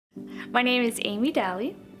My name is Amy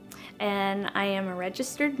Dalley, and I am a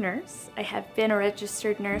registered nurse. I have been a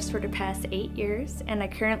registered nurse for the past 8 years, and I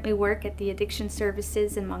currently work at the Addiction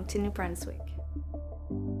Services in Moncton, New Brunswick.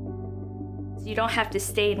 You don't have to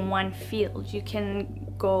stay in one field. You can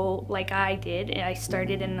go like I did. I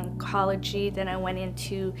started in oncology, then I went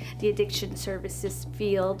into the addiction services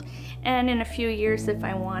field, and in a few years, if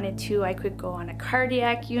I wanted to, I could go on a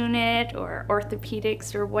cardiac unit or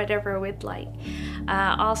orthopedics or whatever I would like.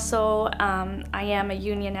 Also, I am a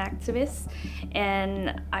union activist,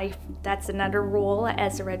 and that's another role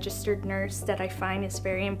as a registered nurse that I find is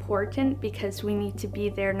very important, because we need to be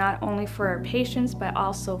there not only for our patients but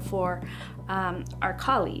also for our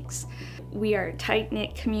colleagues. We are a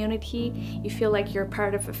tight-knit community. You feel like you're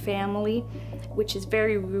part of a family, which is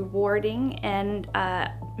very rewarding, and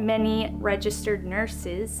many registered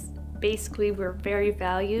nurses, basically, we're very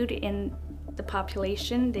valued in the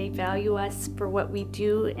population. They value us for what we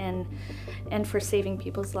do and for saving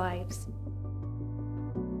people's lives.